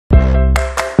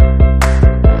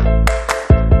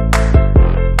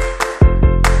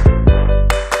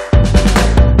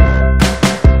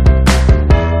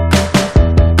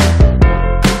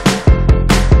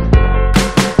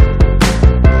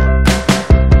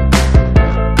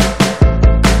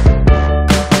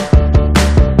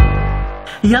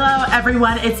Hello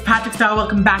everyone, it's Patrick Star.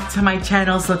 Welcome back to my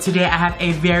channel. So today I have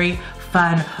a very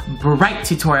fun, bright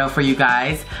tutorial for you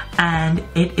guys, and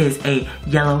it is a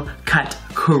yellow cut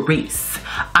crease.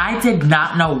 I did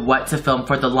not know what to film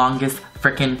for the longest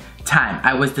freaking time.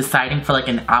 I was deciding for like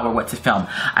an hour what to film.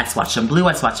 I swatched some blue,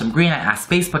 I swatched some green, I asked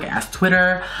Facebook, I asked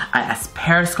Twitter, I asked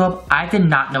Periscope. I did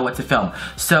not know what to film.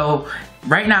 So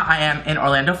right now I am in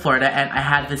Orlando, Florida, and I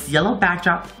had this yellow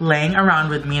backdrop laying around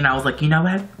with me, and I was like, you know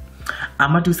what?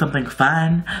 I'm gonna do something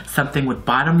fun, something with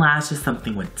bottom lashes,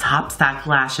 something with top stack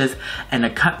lashes, and a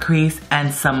cut crease,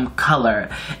 and some color.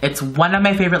 It's one of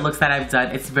my favorite looks that I've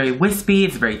done. It's very wispy,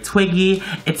 it's very twiggy,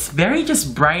 it's very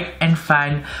just bright and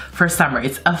fun for summer.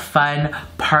 It's a fun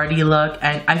party look,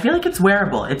 and I feel like it's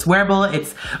wearable. It's wearable,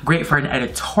 it's great for an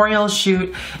editorial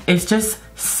shoot. It's just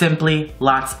simply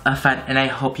lots of fun, and I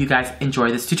hope you guys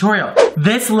enjoy this tutorial.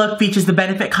 This look features the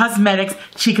Benefit Cosmetics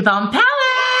Cheekathon palette.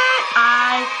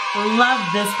 I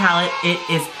love this palette. It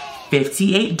is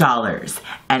 $58,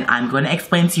 and I'm going to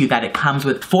explain to you that it comes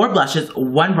with 4 blushes,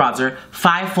 1 bronzer,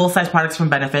 5 full-size products from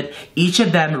Benefit, each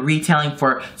of them retailing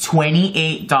for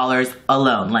 $28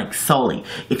 alone, like solely.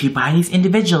 If you buy these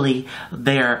individually,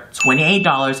 they're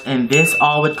 $28, and this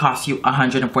all would cost you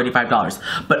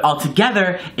 $145. But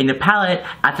altogether, in the palette,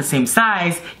 at the same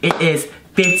size, it is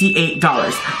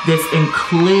 $58. This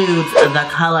includes the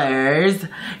colors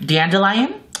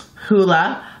Dandelion,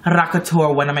 Hula,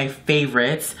 Rakator, one of my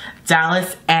favorites,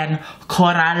 Dallas, and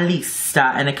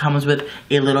Coralista, and it comes with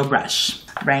a little brush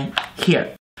right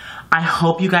here. I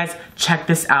hope you guys check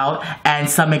this out, and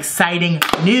some exciting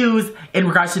news in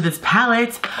regards to this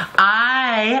palette.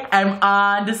 I am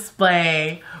on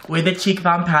display with the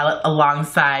Cheekathon palette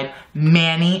alongside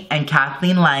Manny and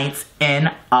Kathleen Lights in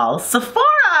all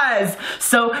Sephora's.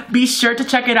 So be sure to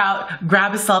check it out,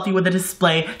 grab a selfie with the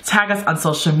display, tag us on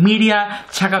social media,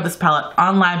 check out this palette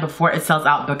online before it sells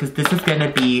out, because this is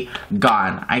gonna be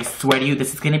gone. I swear to you,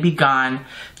 this is gonna be gone.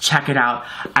 Check it out.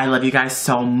 I love you guys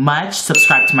so much.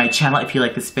 Subscribe to my channel if you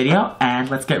like this video, and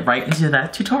let's get right into the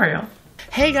tutorial.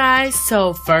 Hey guys,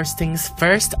 so first things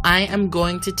first, I am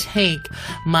going to take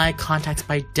my Contacts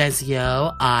by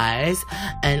Desio eyes,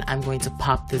 and I'm going to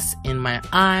pop this in my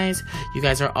eyes. You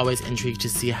guys are always intrigued to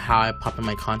see how I pop in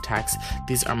my contacts.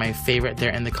 These are my favorite.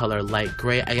 They're in the color light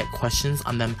gray. I get questions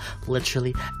on them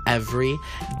literally every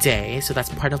day, so that's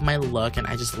part of my look, and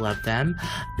I just love them.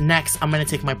 Next, I'm going to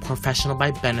take my Professional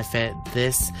by Benefit.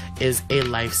 This is a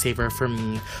lifesaver for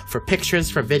me, for pictures,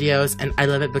 for videos, and I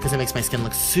love it because it makes my skin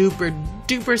look super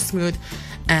duper smooth,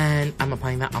 and I'm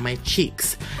applying that on my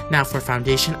cheeks. Now for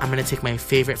foundation, I'm going to take my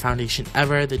favorite foundation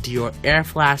ever, the Dior Air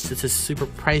Flash. This is super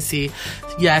pricey.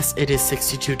 Yes, it is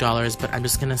 $62, but I'm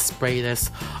just going to spray this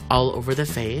all over the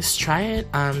face. Try it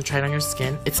on your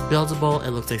skin. It's buildable, it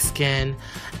looks like skin,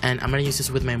 and I'm going to use this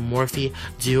with my Morphe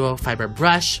Duo Fiber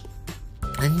Brush.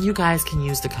 And you guys can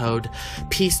use the code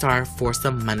PSTAR for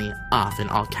some money off in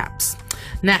all caps.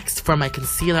 Next, for my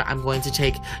concealer, I'm going to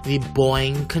take the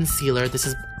Boing Concealer. This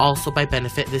is also by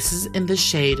Benefit. This is in the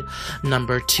shade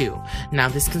number 2. Now,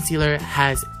 this concealer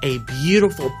has a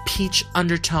beautiful peach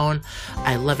undertone.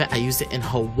 I love it. I used it in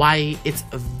Hawaii. It's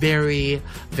very,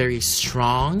 very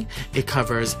strong. It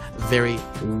covers very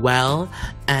well,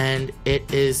 and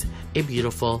it is a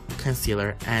beautiful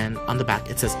concealer, and on the back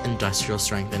it says industrial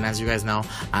strength. And as you guys know,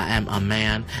 I am a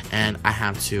man and I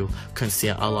have to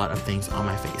conceal a lot of things on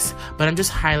my face, but I'm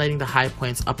just highlighting the high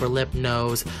points: upper lip,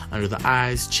 nose, under the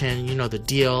eyes, chin, you know the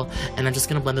deal. And I'm just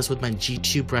gonna blend this with my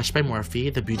G2 brush by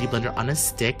Morphe, the Beauty Blender on a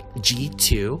Stick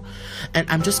G2, and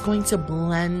I'm just going to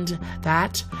blend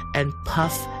that and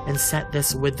puff and set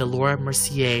this with the Laura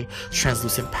Mercier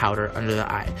translucent powder under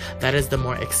the eye. That is the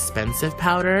more expensive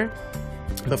powder.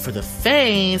 But for the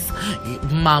face,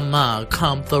 mama,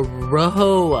 come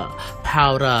through.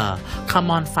 Powder.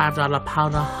 Come on, $5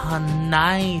 powder,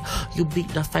 honey. You beat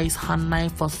the face, honey,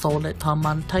 for so little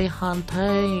money,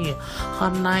 honey.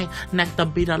 Honey, nectar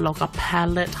beat a local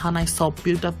palette, honey, so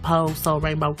beautiful, so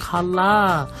rainbow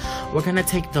color. We're gonna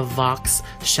take the Vox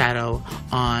shadow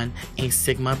on a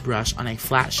Sigma brush, on a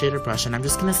flat shader brush, and I'm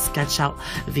just gonna sketch out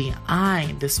the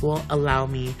eye. This will allow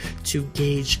me to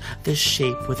gauge the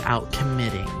shape without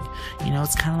committing. You know,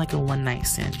 it's kind of like a one-night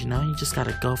stand, you know? You just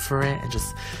gotta go for it and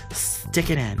just stick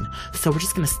it in. So we're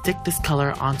just gonna stick this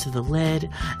color onto the lid,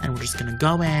 and we're just gonna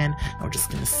go in, and we're just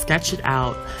gonna sketch it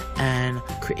out and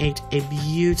create a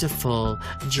beautiful,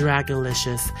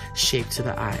 dragalicious shape to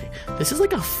the eye. This is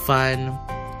like a fun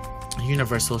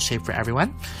universal shape for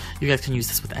everyone. You guys can use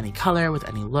this with any color, with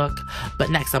any look. But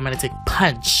next I'm going to take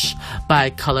Punch by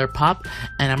ColourPop,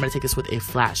 and I'm going to take this with a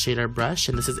flat shader brush,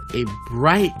 and this is a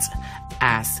bright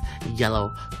ass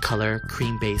yellow color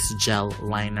cream based gel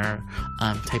liner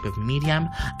type of medium.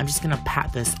 I'm just going to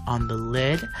pat this on the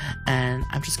lid, and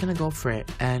I'm just going to go for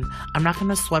it, and I'm not going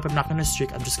to swipe, I'm not going to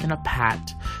streak, I'm just going to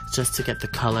pat just to get the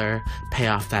color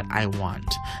payoff that I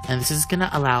want. And this is going to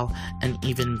allow an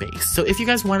even base. So if you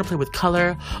guys want to play with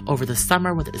color over the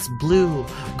summer, whether it's blue,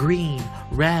 green,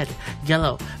 red,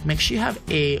 yellow, make sure you have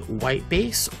a white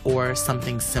base or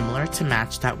something similar to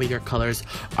match. That way your colors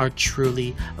are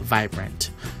truly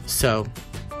vibrant. So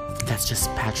that's just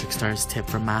Patrick Starr's tip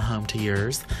from my home to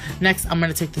yours. Next, I'm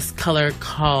going to take this color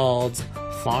called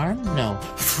Farm? No,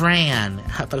 Fran.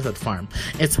 I thought I said Farm.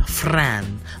 It's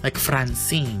Fran, like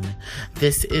Francine.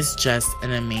 This is just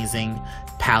an amazing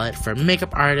palette for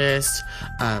makeup artists,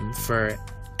 for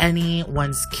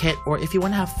anyone's kit, or if you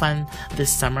want to have fun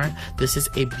this summer. This is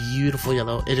a beautiful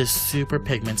yellow. It is super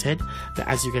pigmented, but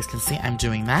as you guys can see, I'm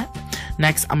doing that.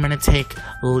 Next, I'm going to take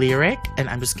Lyric, and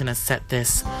I'm just going to set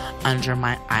this under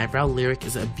my eyebrow. Lyric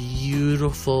is a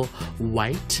beautiful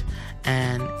white,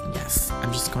 and yes,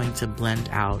 I'm just going to blend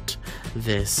out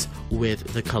this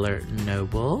with the color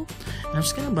Noble. And I'm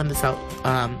just going to blend this out,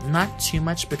 not too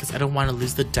much because I don't want to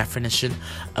lose the definition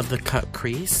of the cut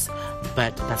crease,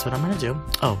 but that's what I'm going to do.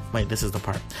 Oh, wait, this is the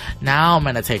part. Now I'm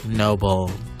going to take Noble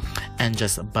and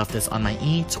just buff this on my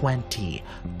E20.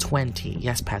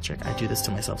 Yes, Patrick, I do this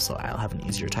to myself so I'll have an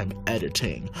easier time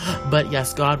editing. But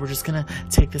yes, God, we're just gonna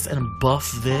take this and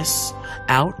buff this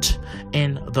out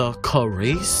in the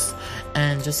crease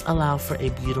and just allow for a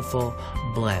beautiful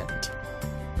blend.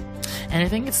 And I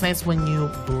think it's nice when you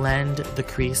blend the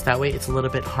crease, that way it's a little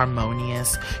bit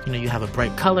harmonious. You know, you have a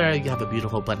bright color, you have a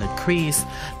beautiful blended crease,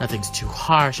 nothing's too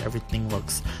harsh, everything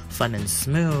looks fun and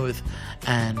smooth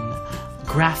and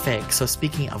graphic. So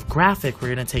speaking of graphic,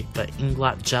 we're going to take the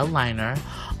Inglot gel liner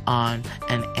on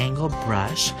an angle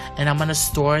brush, and I'm going to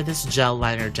store this gel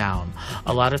liner down.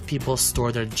 A lot of people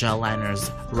store their gel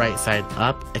liners right side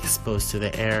up, exposed to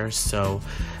the air, so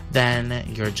then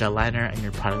your gel liner and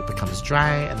your product becomes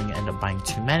dry, and then you end up buying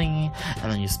too many, and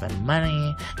then you spend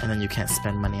money, and then you can't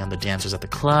spend money on the dancers at the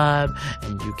club,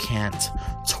 and you can't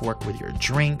twerk with your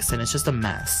drinks, and it's just a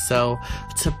mess. So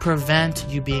to prevent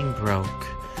you being broke,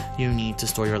 you need to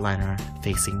store your liner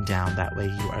facing down. That way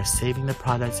you are saving the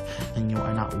product and you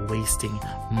are not wasting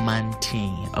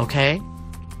money, okay?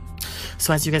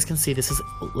 So as you guys can see, this is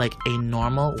like a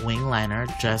normal wing liner,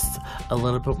 just a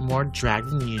little bit more drag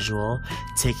than usual,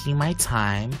 taking my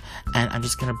time, and I'm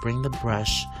just gonna bring the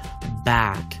brush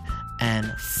back and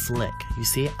flick. You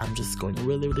see, I'm just going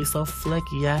really, really slow. Flick,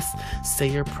 yes. Say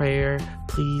your prayer.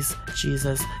 Please,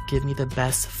 Jesus, give me the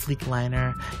best fleek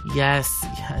liner. Yes,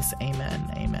 yes,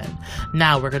 amen, amen.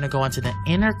 Now we're gonna go onto the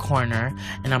inner corner,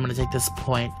 and I'm gonna take this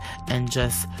point and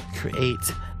just create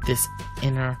this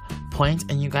inner point.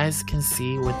 And you guys can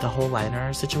see with the whole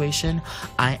liner situation,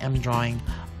 I am drawing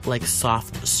like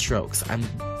soft strokes. I'm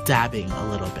dabbing a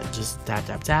little bit, just dab,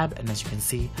 dab, dab, and as you can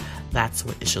see, that's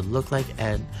what it should look like.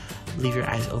 And leave your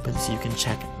eyes open so you can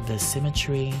check the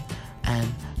symmetry and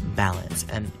balance,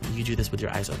 and you do this with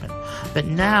your eyes open. But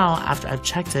now, after I've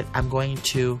checked it, I'm going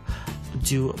to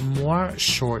do more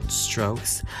short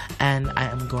strokes, and I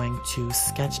am going to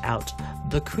sketch out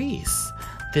the crease.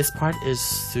 This part is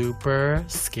super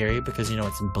scary because, you know,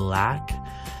 it's black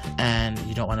and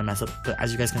you don't want to mess up, but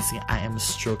as you guys can see, I am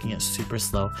stroking it super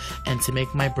slow. And to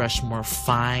make my brush more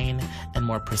fine and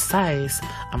more precise,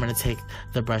 I'm going to take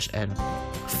the brush and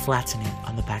flatten it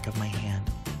on the back of my hand.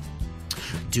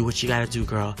 Do what you gotta do,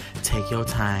 girl. Take your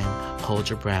time, hold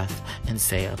your breath, and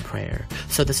say a prayer.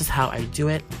 So this is how I do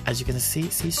it. As you can see,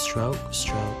 stroke,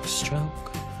 stroke,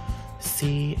 stroke.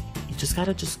 See, you just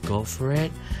gotta just go for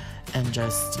it and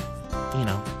just, you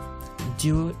know,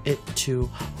 do it to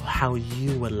how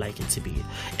you would like it to be.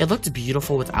 It looked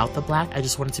beautiful without the black. I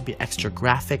just wanted to be extra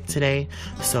graphic today,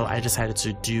 so I decided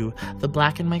to do the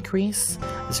black in my crease.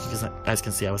 As you guys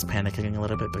can see, I was panicking a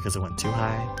little bit because it went too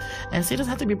high. And see, it doesn't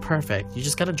have to be perfect. You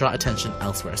just gotta draw attention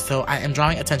elsewhere. So I am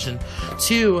drawing attention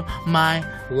to my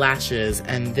lashes,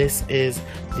 and this is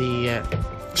the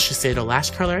Shiseido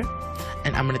lash curler.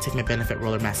 And I'm going to take my Benefit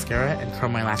Roller Mascara and curl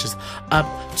my lashes up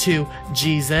to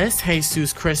Jesus,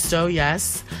 Jesus Cristo,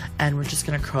 yes. And we're just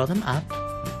going to curl them up.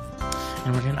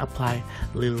 And we're going to apply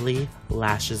Lily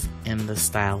lashes in the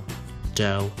style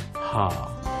Doha.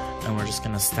 And we're just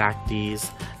going to stack these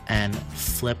and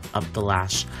flip up the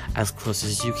lash as close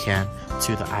as you can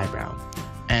to the eyebrow.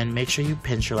 And make sure you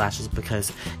pinch your lashes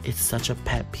because it's such a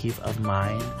pet peeve of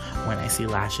mine when I see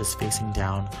lashes facing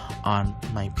down on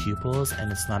my pupils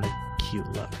and it's not a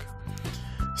cute look.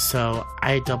 So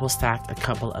I double stacked a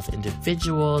couple of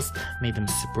individuals, made them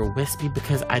super wispy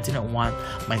because I didn't want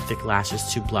my thick lashes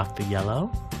to block the yellow.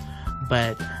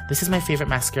 But this is my favorite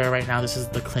mascara right now. This is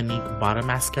the Clinique Bottom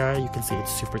Mascara. You can see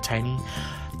it's super tiny.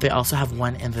 They also have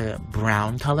one in the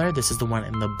brown color. This is the one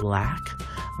in the black.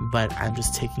 But I'm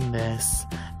just taking this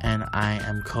and I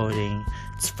am coating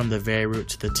from the very root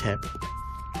to the tip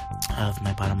of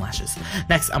my bottom lashes.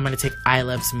 Next, I'm going to take I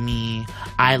Love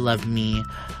Me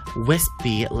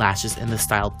wispy lashes in the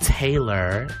style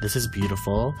Taylor. This is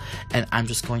beautiful, and I'm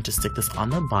just going to stick this on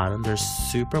the bottom. They're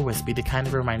super wispy. They kind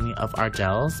of remind me of our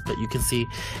gels, but you can see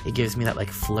it gives me that like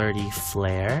flirty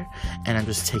flair, and I'm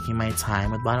just taking my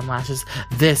time with bottom lashes.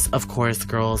 This, of course,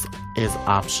 girls, is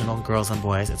optional. Girls and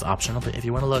boys, it's optional, but if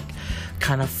you want to look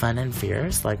kind of fun and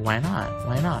fierce, like why not?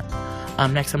 Why not?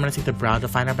 Next, I'm going to take the Brow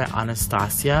Definer by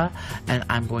Anastasia, and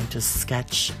I'm going to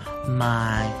sketch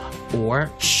my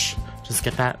arch. Just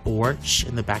get that arch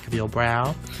in the back of your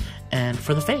brow. And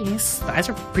for the face, the eyes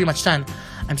are pretty much done.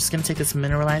 I'm just going to take this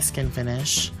Mineralized Skin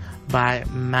Finish by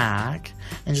MAC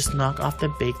and just knock off the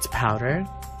baked powder.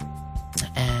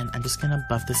 And I'm just going to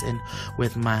buff this in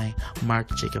with my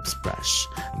Marc Jacobs brush.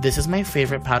 This is my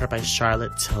favorite powder by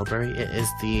Charlotte Tilbury. It is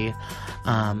the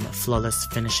Flawless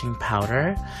Finishing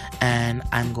Powder. And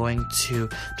I'm going to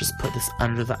just put this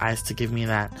under the eyes to give me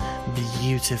that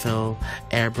beautiful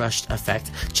airbrushed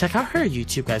effect. Check out her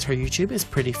YouTube, guys. Her YouTube is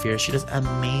pretty fierce. She does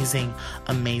amazing,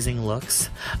 amazing looks.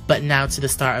 But now to the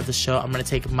star of the show, I'm going to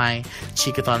take my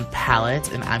Cheekathon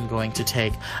palette and I'm going to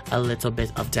take a little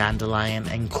bit of Dandelion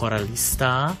and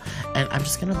Coralista, and I'm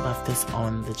just going to buff this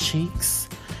on the cheeks,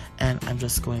 and I'm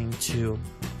just going to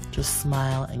just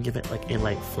smile and give it like a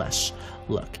light flesh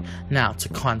look. Now to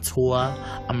contour,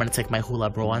 I'm going to take my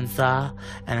Hoola bronzer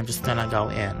and I'm just going to go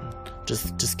in.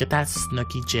 Just get that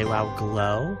Snooki JWoww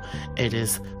glow. It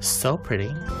is so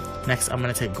pretty. Next, I'm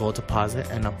going to take Gold Deposit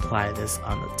and apply this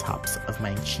on the tops of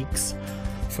my cheeks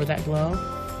for that glow.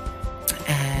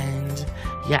 And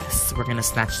yes, we're going to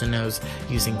snatch the nose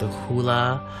using the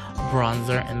Hoola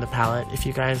bronzer in the palette. If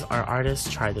you guys are artists,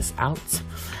 try this out.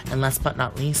 And last but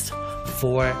not least,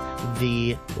 for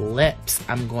the lips,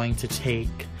 I'm going to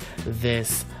take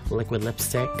this liquid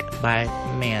lipstick by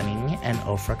Manny and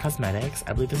Ofra Cosmetics.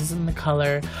 I believe this is in the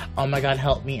color, oh my god,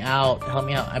 help me out,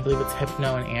 I believe it's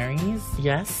Hypno and Aries.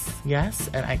 Yes,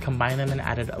 and I combined them and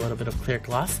added a little bit of clear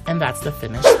gloss, and that's the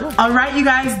finished look. Alright, you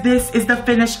guys, this is the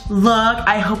finished look.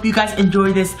 I hope you guys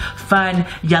enjoy this fun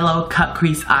yellow cut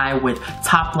crease eye with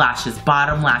top lashes,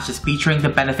 bottom lashes, featuring the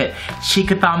Benefit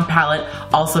Cheekathon palette,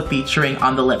 also featuring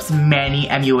on the lips Manny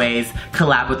MUA's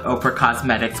collab with Ofra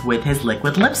Cosmetics with his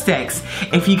liquid lipsticks.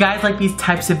 If you guys like these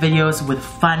types of videos with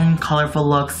fun, colorful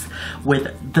looks,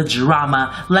 with the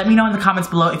drama, let me know in the comments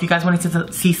below. If you guys wanted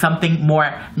to see something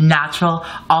more natural,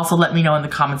 also let me know in the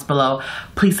comments below.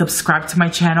 Please subscribe to my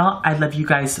channel. I love you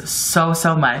guys so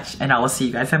much, and I will see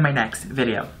you guys in my next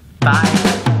video.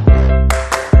 Bye!